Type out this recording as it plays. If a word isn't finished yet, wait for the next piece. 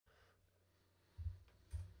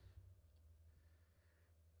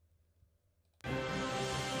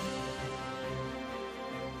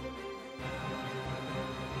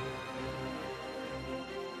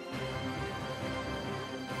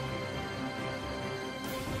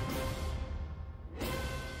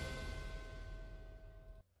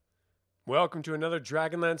Welcome to another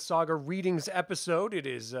Dragonlance Saga Readings episode. It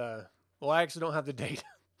is, I actually don't have the date.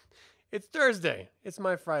 It's Thursday. It's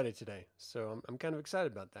my Friday today, so I'm kind of excited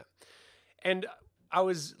about that. And I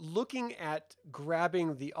was looking at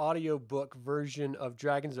grabbing the audiobook version of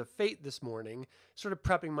Dragons of Fate this morning, sort of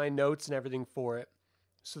prepping my notes and everything for it,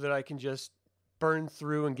 so that I can just burn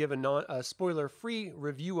through and give a spoiler-free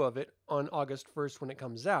review of it on August 1st when it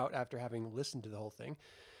comes out, after having listened to the whole thing.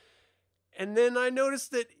 And then I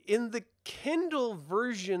noticed that in the Kindle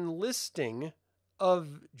version listing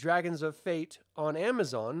of Dragons of Fate on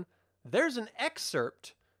Amazon, there's an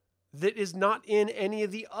excerpt that is not in any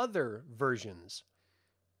of the other versions.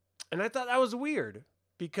 And I thought that was weird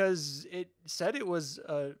because it said it was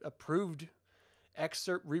an approved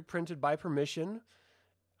excerpt reprinted by permission.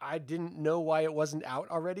 I didn't know why it wasn't out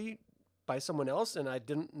already by someone else, and I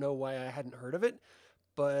didn't know why I hadn't heard of it.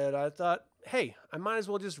 But I thought, hey, I might as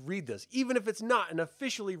well just read this. Even if it's not an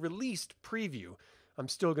officially released preview, I'm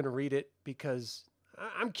still going to read it because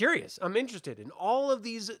I'm curious. I'm interested. And all of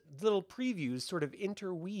these little previews sort of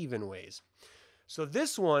interweave in ways. So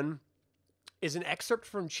this one is an excerpt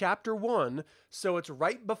from chapter 1. So it's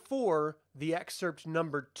right before the excerpt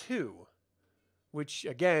number 2, which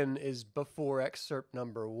again is before excerpt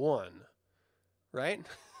number 1, right?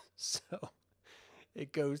 So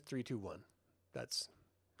it goes 3, 2, 1. That's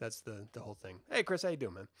the whole thing. Hey, Chris, how you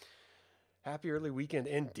doing, man? Happy early weekend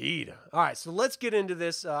indeed. All right, so let's get into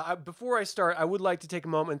this. Before I start, I would like to take a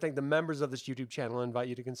moment and thank the members of this YouTube channel. I invite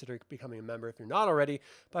you to consider becoming a member if you're not already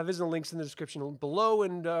by visiting the links in the description below,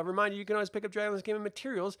 and remind you can always pick up Dragonlance Gaming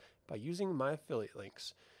materials by using my affiliate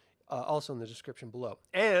links, also in the description below.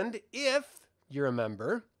 And if you're a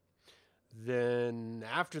member, then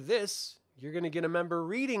after this, you're going to get a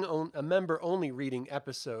member-only reading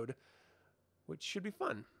episode, which should be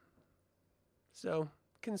fun. So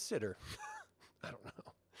consider. I don't know.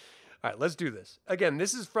 All right, let's do this. Again,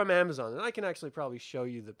 this is from Amazon, and I can actually probably show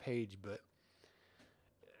you the page, but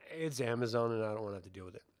it's Amazon, and I don't want to have to deal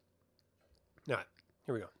with it. All right,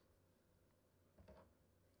 here we go.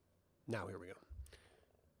 Now, here we go.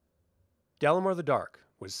 Dalamar the Dark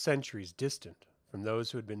was centuries distant from those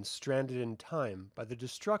who had been stranded in time by the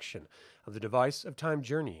destruction of the device of time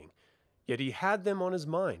journeying. Yet he had them on his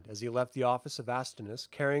mind as he left the office of Astinus,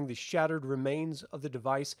 carrying the shattered remains of the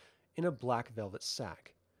device in a black velvet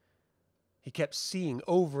sack. He kept seeing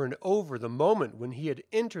over and over the moment when he had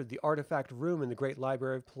entered the artifact room in the great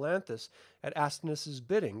library of Palanthus at Astinus's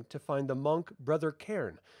bidding to find the monk Brother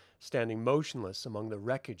Cairn standing motionless among the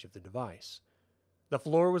wreckage of the device. The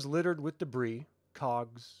floor was littered with debris,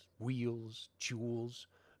 cogs, wheels, jewels,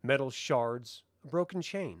 metal shards, a broken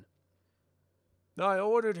chain. "I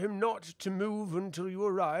ordered him not to move until you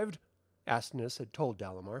arrived," Astinus had told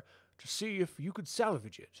Dalamar, "to see if you could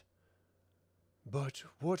salvage it." "But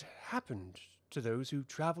what happened to those who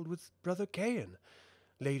traveled with Brother Cain,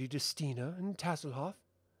 Lady Destina and Tasselhoff?"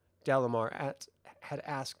 Dalamar had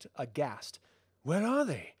asked aghast. "Where are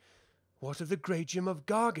they? What of the great gem of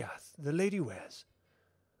Gargath the lady wears?"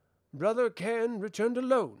 "Brother Cain returned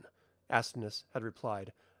alone," Astinus had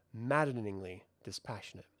replied, maddeningly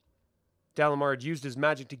dispassionate. Dalamar had used his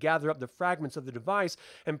magic to gather up the fragments of the device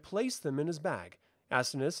and place them in his bag.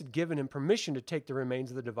 Astinus had given him permission to take the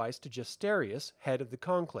remains of the device to Justarius, head of the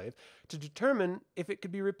conclave, to determine if it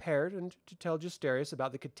could be repaired and to tell Justarius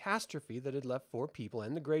about the catastrophe that had left 4 people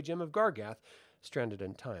and the Grey Gem of Gargath stranded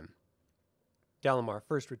in time. Dalamar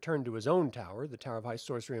first returned to his own tower, the Tower of High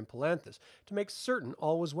Sorcery in Palanthus, to make certain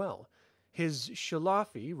all was well. His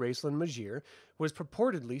Shalafi, Raistlin Majir, was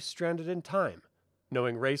purportedly stranded in time.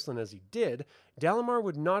 Knowing Raistlin as he did, Dalamar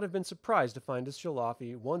would not have been surprised to find his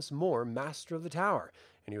Shalafi once more master of the tower,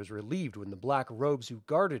 and he was relieved when the black robes who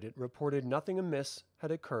guarded it reported nothing amiss had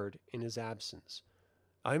occurred in his absence.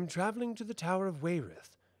 "I am traveling to the Tower of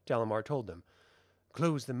Wayreth," Dalamar told them.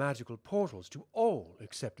 "Close the magical portals to all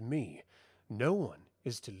except me. No one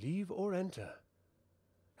is to leave or enter."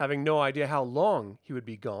 Having no idea how long he would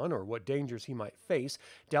be gone or what dangers he might face,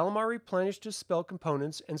 Dalamar replenished his spell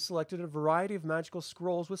components and selected a variety of magical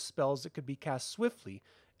scrolls with spells that could be cast swiftly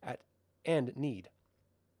at need.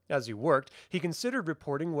 As he worked, he considered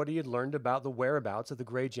reporting what he had learned about the whereabouts of the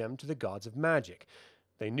Grey Gem to the gods of magic.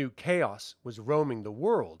 They knew chaos was roaming the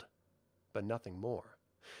world, but nothing more.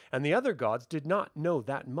 And the other gods did not know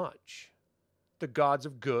that much. The gods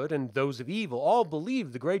of good and those of evil all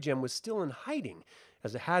believed the Grey Gem was still in hiding,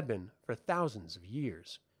 as it had been for thousands of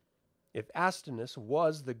years. If Astinus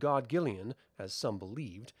was the god Gillian, as some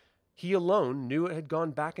believed, he alone knew it had gone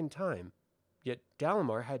back in time. Yet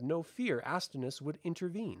Dalamar had no fear Astinus would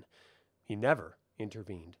intervene. He never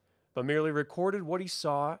intervened, but merely recorded what he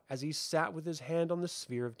saw as he sat with his hand on the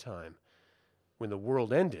sphere of time. When the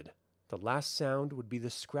world ended, the last sound would be the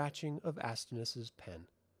scratching of Astonis's pen.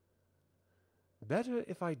 "Better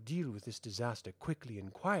if I deal with this disaster quickly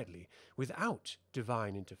and quietly, without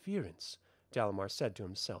divine interference," Dalamar said to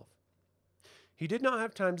himself. He did not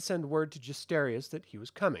have time to send word to Jasterius that he was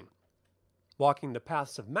coming. Walking the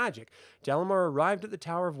paths of magic, Dalamar arrived at the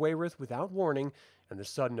Tower of Wayreth without warning, and the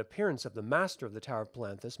sudden appearance of the master of the Tower of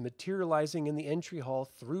Palanthas materializing in the entry hall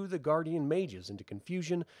threw the guardian mages into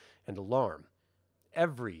confusion and alarm.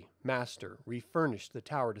 Every master refurnished the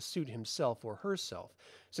tower to suit himself or herself.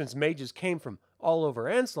 Since mages came from all over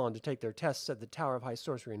Anslon to take their tests at the Tower of High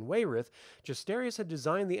Sorcery in Wayreth, Jasterius had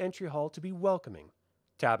designed the entry hall to be welcoming.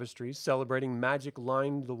 Tapestries celebrating magic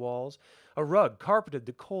lined the walls. A rug carpeted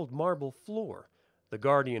the cold marble floor. The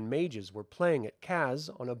guardian mages were playing at Kaz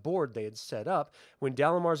on a board they had set up when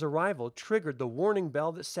Dalamar's arrival triggered the warning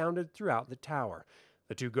bell that sounded throughout the tower.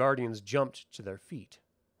 The two guardians jumped to their feet,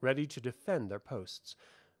 ready to defend their posts.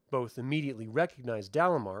 Both immediately recognized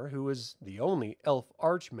Dalamar, who was the only elf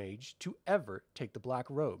archmage to ever take the black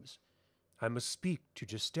robes. "I must speak to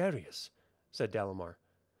Jasterius," said Dalamar.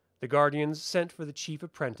 The guardians sent for the chief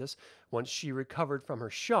apprentice. Once she recovered from her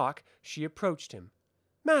shock, she approached him.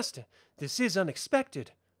 "Master, this is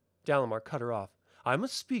unexpected." Dalamar cut her off. "I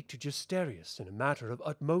must speak to Jasterius in a matter of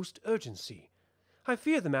utmost urgency." "I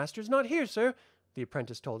fear the master is not here, sir," the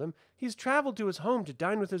apprentice told him. "He's traveled to his home to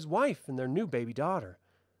dine with his wife and their new baby daughter."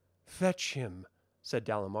 "Fetch him," said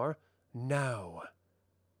Dalamar. "Now."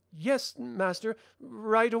 "Yes, master.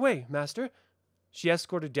 Right away, master." She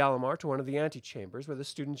escorted Dalamar to one of the antechambers where the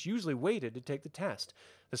students usually waited to take the test.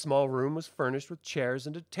 The small room was furnished with chairs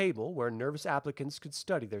and a table where nervous applicants could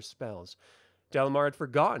study their spells. Dalamar had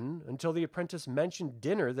forgotten until the apprentice mentioned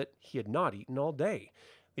dinner that he had not eaten all day.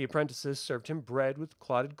 The apprentices served him bread with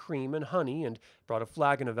clotted cream and honey and brought a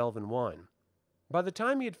flagon of elven wine. By the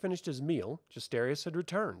time he had finished his meal, Jasterius had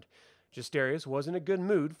returned. Jasterius was in a good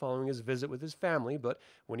mood following his visit with his family, but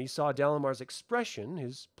when he saw Dalamar's expression,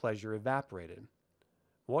 his pleasure evaporated.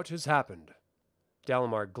 "What has happened?"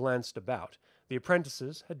 Dalamar glanced about. The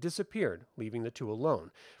apprentices had disappeared, leaving the two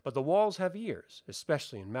alone, but the walls have ears,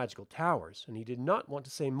 especially in magical towers, and he did not want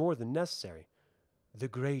to say more than necessary. "The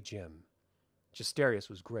Grey Gem." Jasterius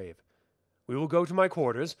was grave. "We will go to my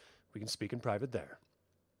quarters. We can speak in private there."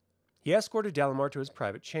 He escorted Dalamar to his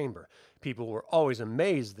private chamber. People were always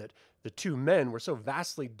amazed that the two men were so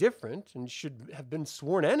vastly different and should have been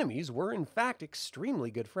sworn enemies were in fact extremely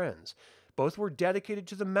good friends. Both were dedicated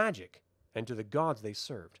to the magic and to the gods they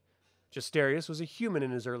served. Jasterius was a human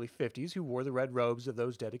in his early 50s who wore the red robes of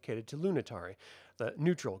those dedicated to Lunatari, the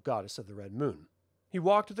neutral goddess of the red moon. He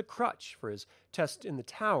walked with a crutch, for his test in the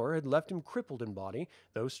tower had left him crippled in body,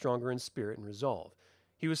 though stronger in spirit and resolve.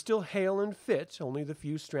 He was still hale and fit, only the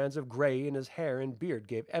few strands of gray in his hair and beard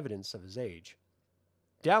gave evidence of his age.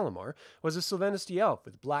 Dalamar was a Sylvanesti elf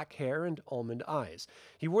with black hair and almond eyes.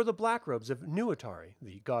 He wore the black robes of Nuatari,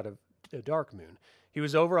 the god of the dark moon. He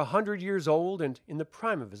was over 100 years old and in the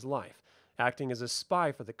prime of his life. Acting as a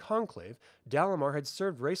spy for the Conclave, Dalamar had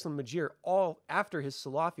served Raistlin Magir all after his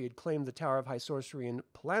Salafi had claimed the Tower of High Sorcery in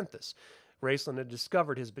Palanthas. Raistlin had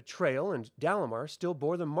discovered his betrayal, and Dalamar still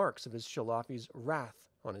bore the marks of his Shalafi's wrath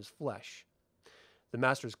on his flesh. The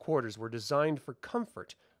master's quarters were designed for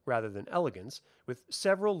comfort rather than elegance, with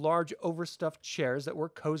several large overstuffed chairs that were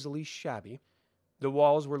cozily shabby. The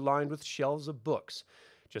walls were lined with shelves of books.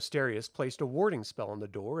 Jasterius placed a warding spell on the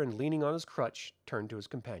door and, leaning on his crutch, turned to his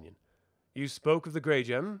companion. "You spoke of the Grey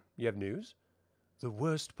Gem. You have news?" "The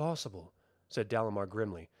worst possible," said Dalamar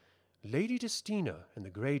grimly. "Lady Destina and the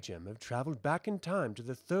Grey Gem have traveled back in time to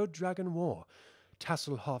the Third Dragon War.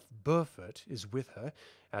 Tasselhoff Burford is with her,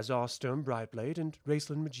 as are Sturm Brightblade and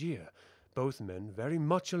Raistlin Magir, both men very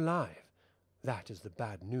much alive. That is the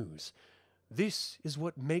bad news. This is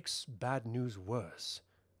what makes bad news worse."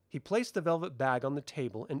 He placed the velvet bag on the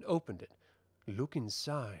table and opened it. "Look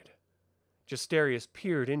inside." Jasterius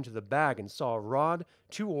peered into the bag and saw a rod,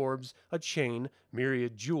 2 orbs, a chain,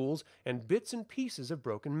 myriad jewels, and bits and pieces of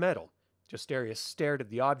broken metal. Jasterius stared at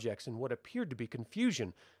the objects in what appeared to be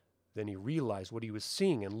confusion. Then he realized what he was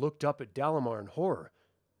seeing and looked up at Dalamar in horror.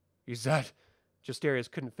 "Is that—" Jasterius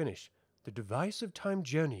couldn't finish. "The device of time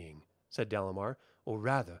journeying," said Dalamar, "or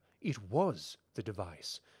rather, it was the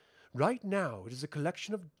device. Right now it is a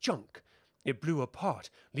collection of junk. It blew apart,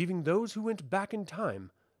 leaving those who went back in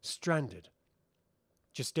time stranded."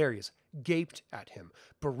 Jasterius gaped at him,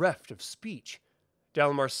 bereft of speech.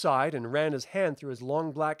 Dalamar sighed and ran his hand through his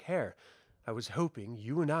long black hair. "I was hoping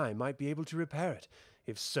you and I might be able to repair it.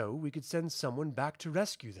 If so, we could send someone back to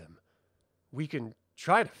rescue them." "We can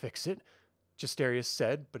try to fix it," Jasterius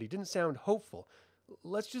said, but he didn't sound hopeful.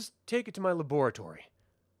 let's just take it to my laboratory.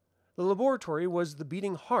 The laboratory was the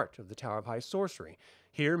beating heart of the Tower of High Sorcery.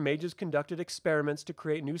 Here, mages conducted experiments to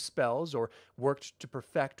create new spells or worked to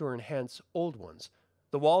perfect or enhance old ones.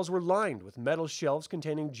 The walls were lined with metal shelves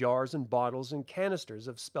containing jars and bottles and canisters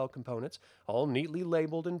of spell components, all neatly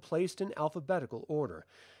labeled and placed in alphabetical order.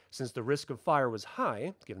 Since the risk of fire was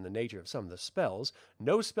high, given the nature of some of the spells,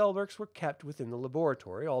 no spellworks were kept within the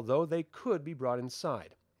laboratory, although they could be brought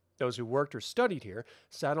inside. Those who worked or studied here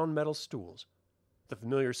sat on metal stools. The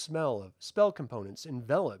familiar smell of spell components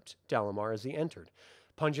enveloped Dalamar as he entered.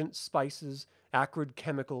 Pungent spices, acrid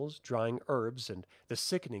chemicals, drying herbs, and the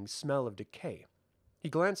sickening smell of decay. He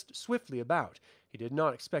glanced swiftly about. He did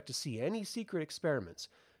not expect to see any secret experiments.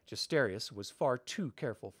 Jasterius was far too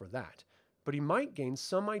careful for that. But he might gain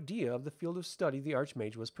some idea of the field of study the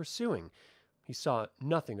Archmage was pursuing. He saw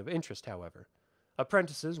nothing of interest, however.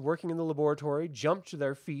 Apprentices working in the laboratory jumped to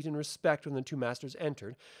their feet in respect when the two masters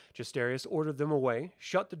entered. Jasterius ordered them away,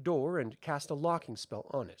 shut the door, and cast a locking spell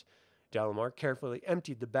on it. Dalamar carefully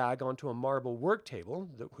emptied the bag onto a marble work table,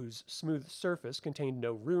 whose smooth surface contained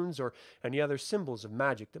no runes or any other symbols of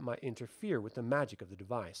magic that might interfere with the magic of the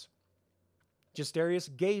device. Jasterius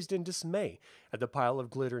gazed in dismay at the pile of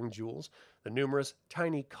glittering jewels, the numerous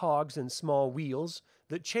tiny cogs and small wheels,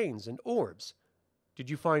 the chains and orbs. "Did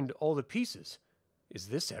you find all the pieces? Is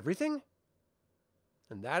this everything?"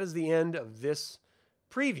 And that is the end of this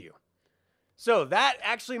preview. So that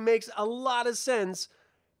actually makes a lot of sense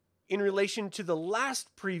in relation to the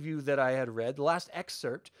last preview that I had read, the last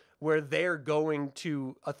excerpt, where they're going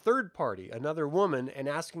to a third party, another woman, and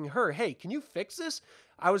asking her, "Hey, can you fix this?"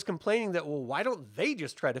 I was complaining that, well, why don't they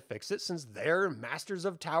just try to fix it since they're masters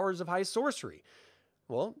of towers of high sorcery?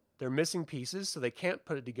 Well, they're missing pieces, so they can't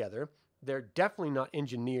put it together. They're definitely not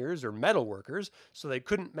engineers or metal workers, so they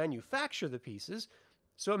couldn't manufacture the pieces.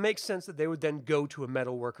 So it makes sense that they would then go to a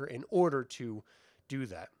metal worker in order to do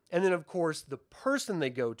that. And then, of course, the person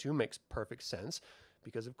they go to makes perfect sense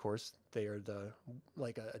because, of course, they are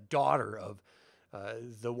a daughter of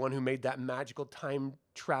the one who made that magical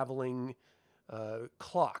time-traveling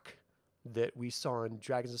clock that we saw in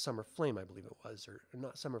Dragons of Summer Flame, I believe it was. Or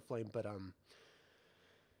not Summer Flame, but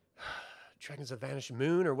Dragons of Vanished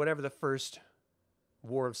Moon, or whatever the first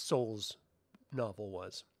War of Souls novel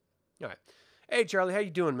was. All right. Hey, Charlie, how you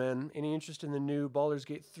doing, man? Any interest in the new Baldur's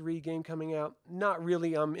Gate 3 game coming out? Not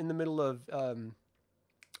really. I'm in the middle of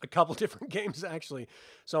a couple different games, actually.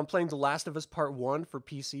 So I'm playing The Last of Us Part 1 for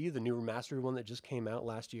PC, the new remastered one that just came out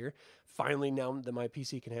last year. Finally, now that my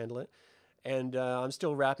PC can handle it. And I'm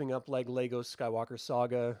still wrapping up like Lego Skywalker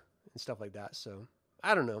Saga and stuff like that. So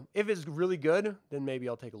I don't know. If it's really good, then maybe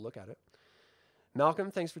I'll take a look at it.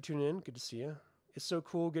 Malcolm, thanks for tuning in. Good to see you. It's so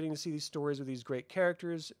cool getting to see these stories with these great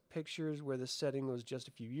characters, pictures where the setting was just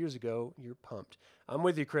a few years ago. You're pumped. I'm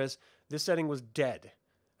with you, Chris. This setting was dead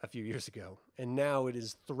a few years ago, and now it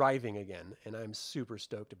is thriving again, and I'm super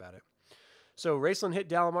stoked about it. So Raceland hit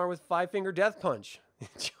Dalamar with 5-finger death punch.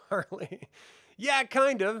 Charlie. Yeah,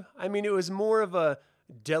 kind of. I mean, it was more of a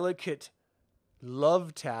delicate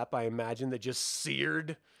love tap, I imagine, that just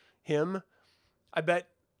seared him. I bet,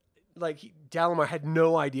 Dalamar had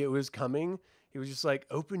no idea it was coming. He was just like,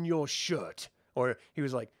 "Open your shirt." Or he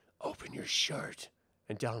was like, "Open your shirt."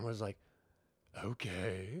 And Dalamar was like,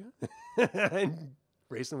 "Okay." And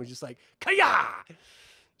Raceland was just like, "Kaya!"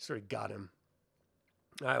 Sort of got him.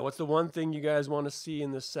 All right, what's the one thing you guys want to see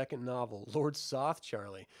in this second novel? Lord Soth,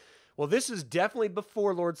 Charlie. Well, this is definitely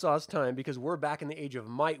before Lord Soth's time because we're back in the Age of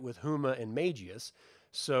Might with Huma and Magius.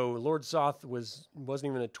 So Lord Soth wasn't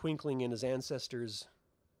even a twinkling in his ancestors',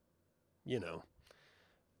 you know.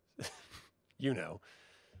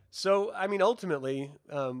 So, I mean, ultimately,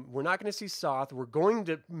 we're not going to see Soth. We're going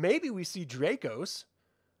to, maybe we see Dracos.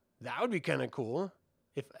 That would be kind of cool.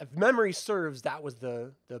 If memory serves, that was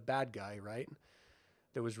the bad guy, right?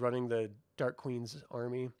 That was running the Dark Queen's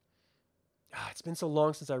army. It's been so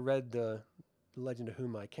long since I read the Legend of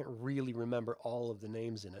Huma. I can't really remember all of the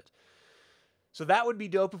names in it. So that would be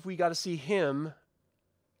dope if we got to see him.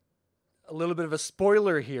 A little bit of a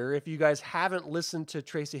spoiler here. If you guys haven't listened to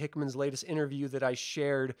Tracy Hickman's latest interview that I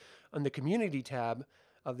shared on the community tab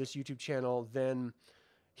of this YouTube channel, then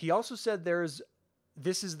he also said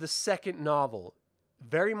this is the second novel,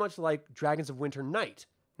 very much like Dragons of Winter Night.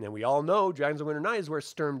 Now, we all know Dragons of Winter Night is where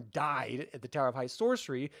Sturm died at the Tower of High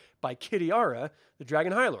Sorcery by Kitiara, the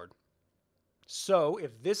Dragon High Lord. So,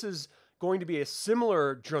 if this is going to be a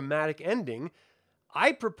similar dramatic ending,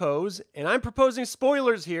 I propose, and I'm proposing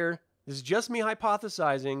spoilers here. This is just me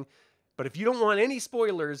hypothesizing, but if you don't want any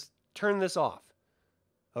spoilers, turn this off.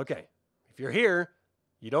 Okay, if you're here,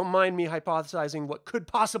 you don't mind me hypothesizing what could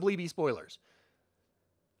possibly be spoilers.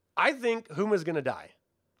 I think Huma's going to die.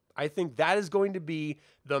 I think that is going to be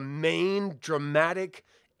the main dramatic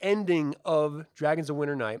ending of Dragons of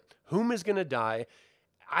Winter Night. Huma's going to die.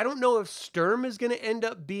 I don't know if Sturm is going to end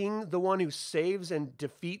up being the one who saves and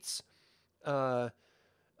defeats the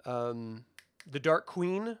Dark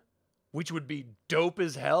Queen, which would be dope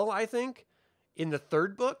as hell, I think, in the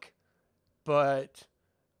third book. But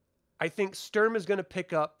I think Sturm is going to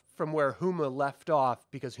pick up from where Huma left off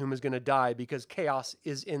because Huma's going to die because chaos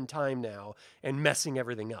is in time now and messing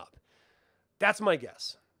everything up. That's my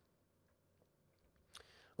guess.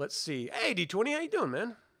 Let's see. Hey, D20, how you doing,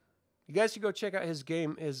 man? You guys should go check out his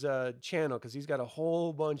channel because he's got a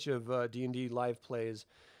whole bunch of D&D live plays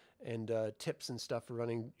and tips and stuff for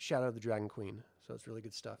running Shadow of the Dragon Queen. So it's really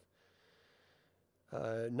good stuff.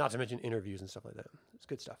 Not to mention interviews and stuff like that. It's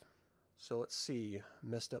good stuff. So let's see.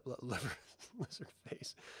 Messed up lizard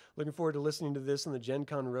face. Looking forward to listening to this on the Gen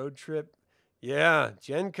Con road trip. Yeah,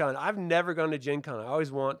 Gen Con. I've never gone to Gen Con. I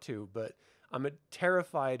always want to, but I'm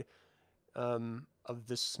terrified of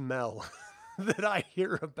the smell that I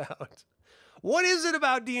hear about. What is it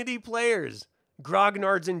about D&D players,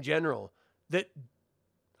 grognards in general, that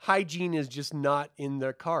hygiene is just not in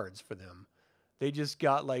their cards for them? They just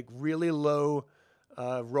got like really low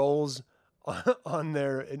rolls on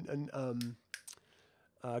their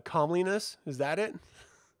comeliness. Is that it?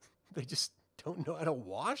 They just don't know how to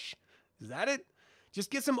wash? Is that it?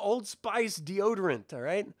 Just get some Old Spice deodorant, all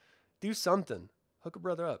right? Do something. Hook a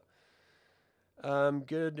brother up.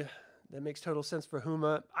 Good. That makes total sense for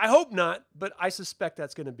Huma. I hope not, but I suspect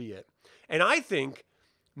that's going to be it. And I think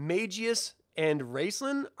Magius and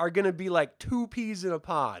Raceland are going to be like two peas in a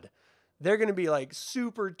pod. They're going to be like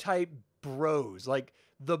super tight bros, like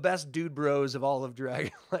the best dude bros of all of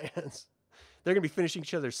Dragonlance. They're going to be finishing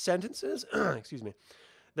each other's sentences. Excuse me.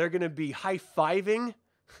 They're going to be high-fiving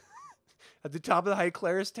at the top of the High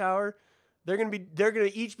Claris Tower. They're going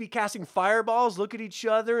to each be casting fireballs, look at each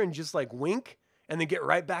other and just like wink and then get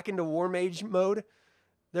right back into War Mage mode.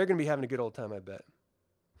 They're going to be having a good old time, I bet.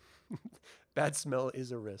 Bad smell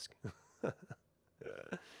is a risk.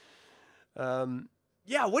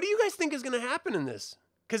 Yeah, what do you guys think is going to happen in this?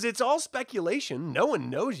 Because it's all speculation. No one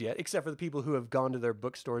knows yet, except for the people who have gone to their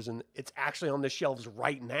bookstores and it's actually on the shelves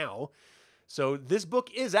right now. So this book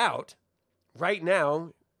is out right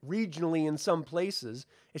now, regionally in some places.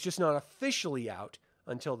 It's just not officially out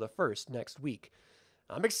until the 1st next week.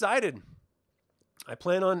 I'm excited. I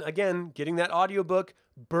plan on, again, getting that audiobook,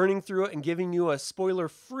 burning through it, and giving you a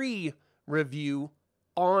spoiler-free review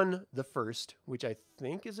on the 1st, which I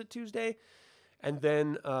think is a Tuesday. And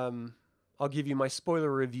then I'll give you my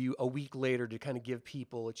spoiler review a week later to kind of give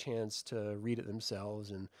people a chance to read it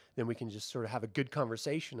themselves. And then we can just sort of have a good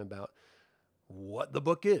conversation about what the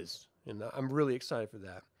book is. And I'm really excited for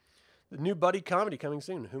that. The new buddy comedy coming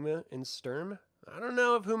soon, Huma and Sturm. I don't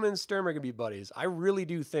know if Huma and Sturm are going to be buddies. I really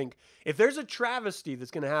do think if there's a travesty that's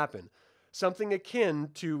going to happen, something akin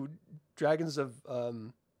to Dragons of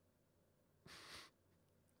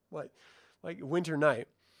like Winter Night,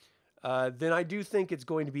 then I do think it's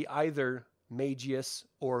going to be either Magius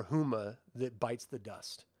or Huma that bites the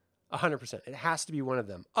dust. 100%. It has to be one of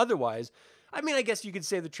them. Otherwise, I mean, I guess you could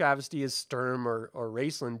say the travesty is Sturm or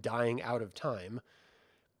Raceland dying out of time.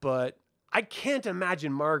 But I can't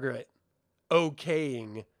imagine Margaret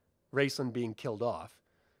okaying Raceland being killed off.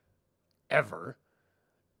 Ever.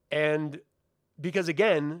 And because,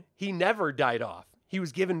 again, he never died off. He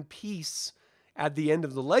was given peace at the end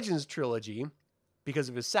of the Legends trilogy because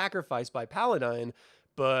of his sacrifice by Paladine,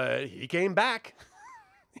 but he came back.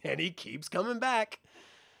 And he keeps coming back.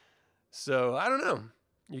 So, I don't know.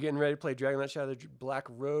 You're getting ready to play Dragonlance Shadow of the Black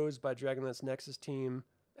Rose by Dragonlance Nexus team.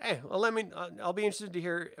 Hey, well, I'll be interested to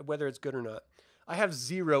hear whether it's good or not. I have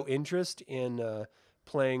zero interest in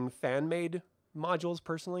playing fan-made modules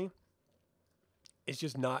personally. It's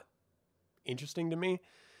just not interesting to me.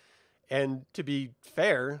 And to be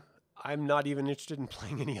fair, I'm not even interested in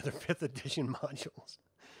playing any other 5th edition modules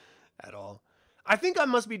at all. I think I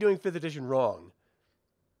must be doing 5th edition wrong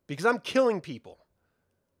because I'm killing people.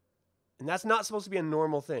 And that's not supposed to be a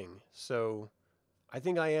normal thing. So I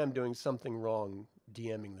think I am doing something wrong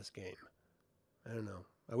DMing this game. I don't know.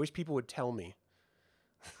 I wish people would tell me.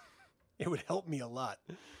 It would help me a lot.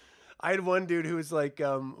 I had one dude who was like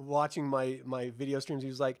watching my video streams. He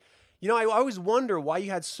was like, you know, I always wonder why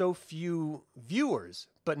you had so few viewers,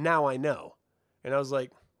 but now I know. And I was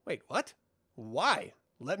like, wait, what? Why?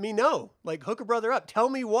 Let me know. Like, hook a brother up. Tell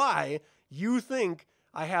me why you think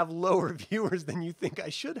I have lower viewers than you think I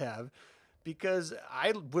should have, because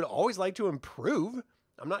I would always like to improve.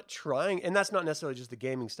 I'm not trying, and that's not necessarily just the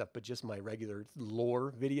gaming stuff, but just my regular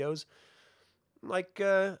lore videos. Like,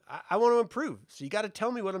 I want to improve. So you got to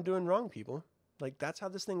tell me what I'm doing wrong, people. Like, that's how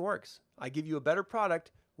this thing works. I give you a better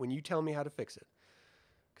product when you tell me how to fix it.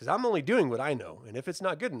 Because I'm only doing what I know. And if it's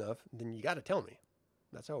not good enough, then you got to tell me.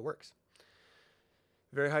 That's how it works.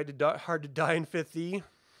 Very hard to die in 5th E.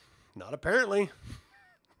 Not apparently.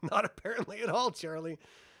 Not apparently at all, Charlie.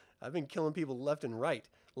 I've been killing people left and right.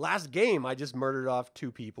 Last game, I just murdered off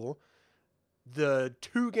 2 people. The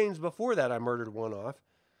 2 games before that, I murdered 1 off.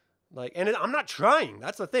 Like, and I'm not trying.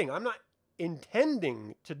 That's the thing. I'm not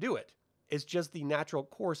intending to do it. It's just the natural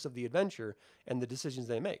course of the adventure and the decisions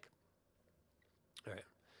they make. All right.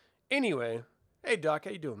 Anyway, hey, Doc,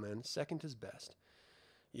 how you doing, man? Second is best.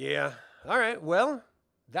 Yeah. All right. Well,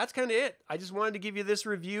 that's kind of it. I just wanted to give you this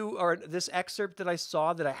review or this excerpt that I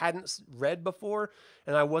saw that I hadn't read before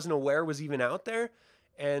and I wasn't aware was even out there.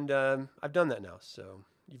 And I've done that now. So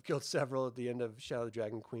you've killed several at the end of Shadow of the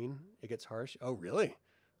Dragon Queen. It gets harsh. Oh, really?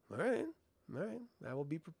 All right. All right. I will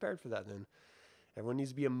be prepared for that then. Everyone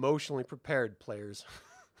needs to be emotionally prepared, players.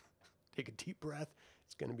 Take a deep breath.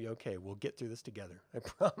 It's going to be okay. We'll get through this together. I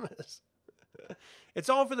promise. It's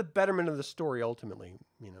all for the betterment of the story, ultimately.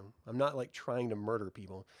 You know, I'm not like trying to murder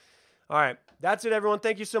people. All right. That's it, everyone.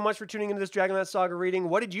 Thank you so much for tuning into this Dragonlance Saga reading.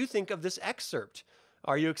 What did you think of this excerpt?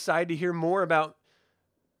 Are you excited to hear more about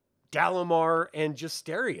Dalamar and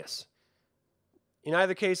Justarius? In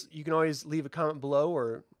either case, you can always leave a comment below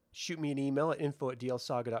or shoot me an email at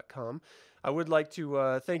info@dlsaga.com. I would like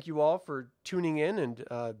to thank you all for tuning in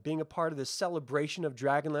and being a part of this celebration of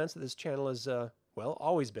Dragonlance that this channel has, well,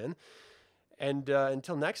 always been. And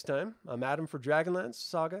until next time, I'm Adam for Dragonlance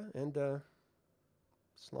Saga and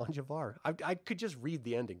Slanja Var. I could just read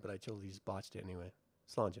the ending, but I totally just botched it anyway.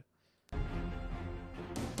 Slanja.